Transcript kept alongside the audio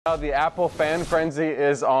Now the Apple fan frenzy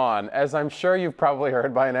is on. As I'm sure you've probably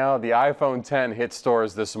heard by now, the iPhone X hit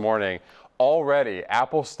stores this morning. Already,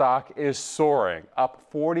 Apple stock is soaring, up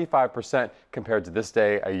 45% compared to this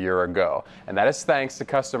day a year ago. And that is thanks to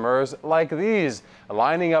customers like these,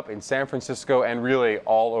 lining up in San Francisco and really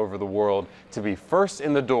all over the world to be first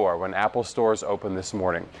in the door when Apple stores open this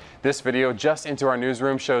morning. This video just into our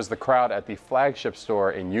newsroom shows the crowd at the flagship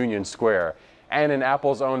store in Union Square. And in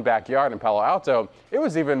Apple's own backyard in Palo Alto, it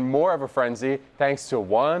was even more of a frenzy thanks to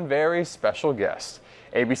one very special guest.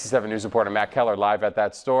 ABC 7 News reporter Matt Keller live at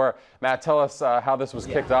that store. Matt, tell us how this was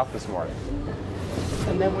kicked off this morning.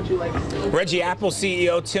 And then would you like to see? Reggie, Apple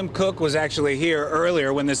CEO Tim Cook was actually here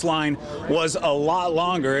earlier when this line was a lot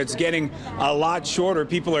longer. It's getting a lot shorter.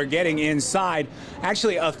 People are getting inside.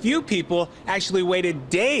 Actually, a few people actually waited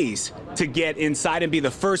days to get inside and be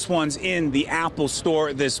the first ones in the Apple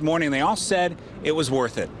store this morning. They all said it was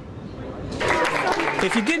worth it.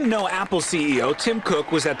 If you didn't know, Apple CEO Tim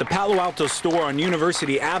Cook was at the Palo Alto store on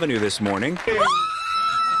University Avenue this morning.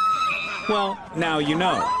 Well, now you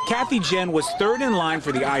know. Kathy Jen was third in line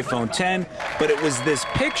for the iPhone X, but it was this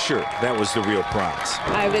picture that was the real prize.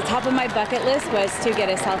 The top of my bucket list was to get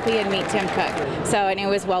a selfie and meet Tim Cook. And it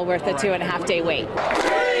was well worth the 2.5-day wait. 3,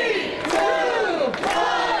 2,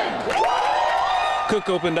 1. Cook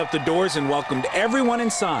opened up the doors and welcomed everyone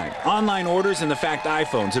inside. Online orders and the fact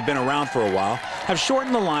iPhones have been around for a while have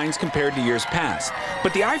shortened the lines compared to years past.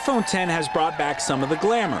 But the iPhone X has brought back some of the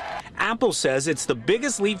glamour. Apple says it's the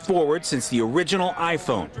biggest leap forward since the original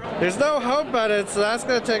iPhone. There's no hope about it, so that's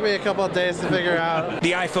going to take me a couple of days to figure out.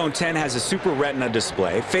 The iPhone X has a Super Retina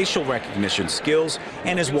display, facial recognition skills,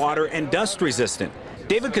 and is water and dust resistant.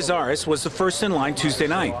 David Cazares was the first in line Tuesday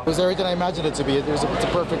night. It was everything I imagined it to be. It's a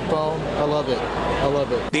perfect phone. I love it. I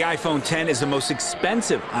love it. The iPhone X is the most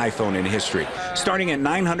expensive iPhone in history, starting at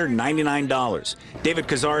 $999. David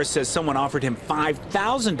Cazares says someone offered him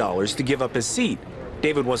 $5,000 to give up his seat.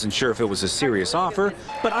 David wasn't sure if it was a serious offer,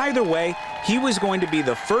 but either way, he was going to be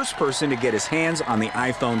the first person to get his hands on the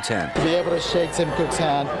iPhone X. To be able to shake Tim Cook's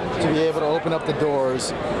hand, to be able to open up the doors,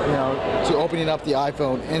 to opening up the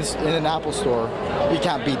iPhone in an Apple store, you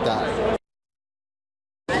can't beat that.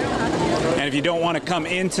 And if you don't want to come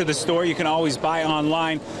into the store, you can always buy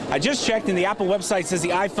online. I just checked, and the Apple website says the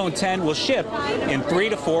iPhone X will ship in 3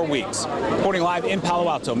 to 4 weeks. Reporting live in Palo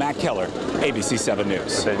Alto, Matt Keller, ABC 7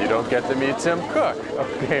 News. Then you don't get to meet Tim Cook.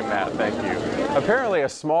 Okay, Matt, thank you. Apparently, a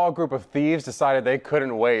small group of thieves decided they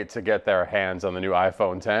couldn't wait to get their hands on the new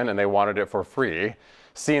iPhone X, and they wanted it for free.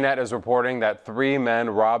 CNET is reporting that 3 men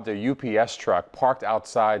robbed a UPS truck parked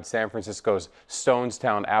outside San Francisco's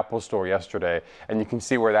Stonestown Apple store yesterday, and you can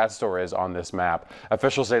see where that store is on this map.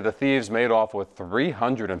 Officials say the thieves made off with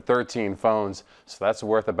 313 phones, so that's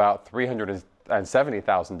worth about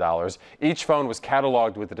 $370,000. Each phone was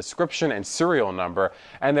cataloged with a description and serial number,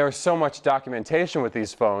 and there is so much documentation with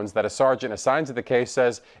these phones that a sergeant assigned to the case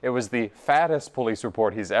says it was the fattest police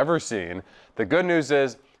report he's ever seen. The good news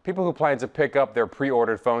is, people who plan to pick up their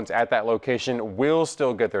pre-ordered phones at that location will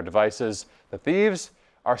still get their devices. The thieves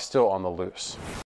are still on the loose.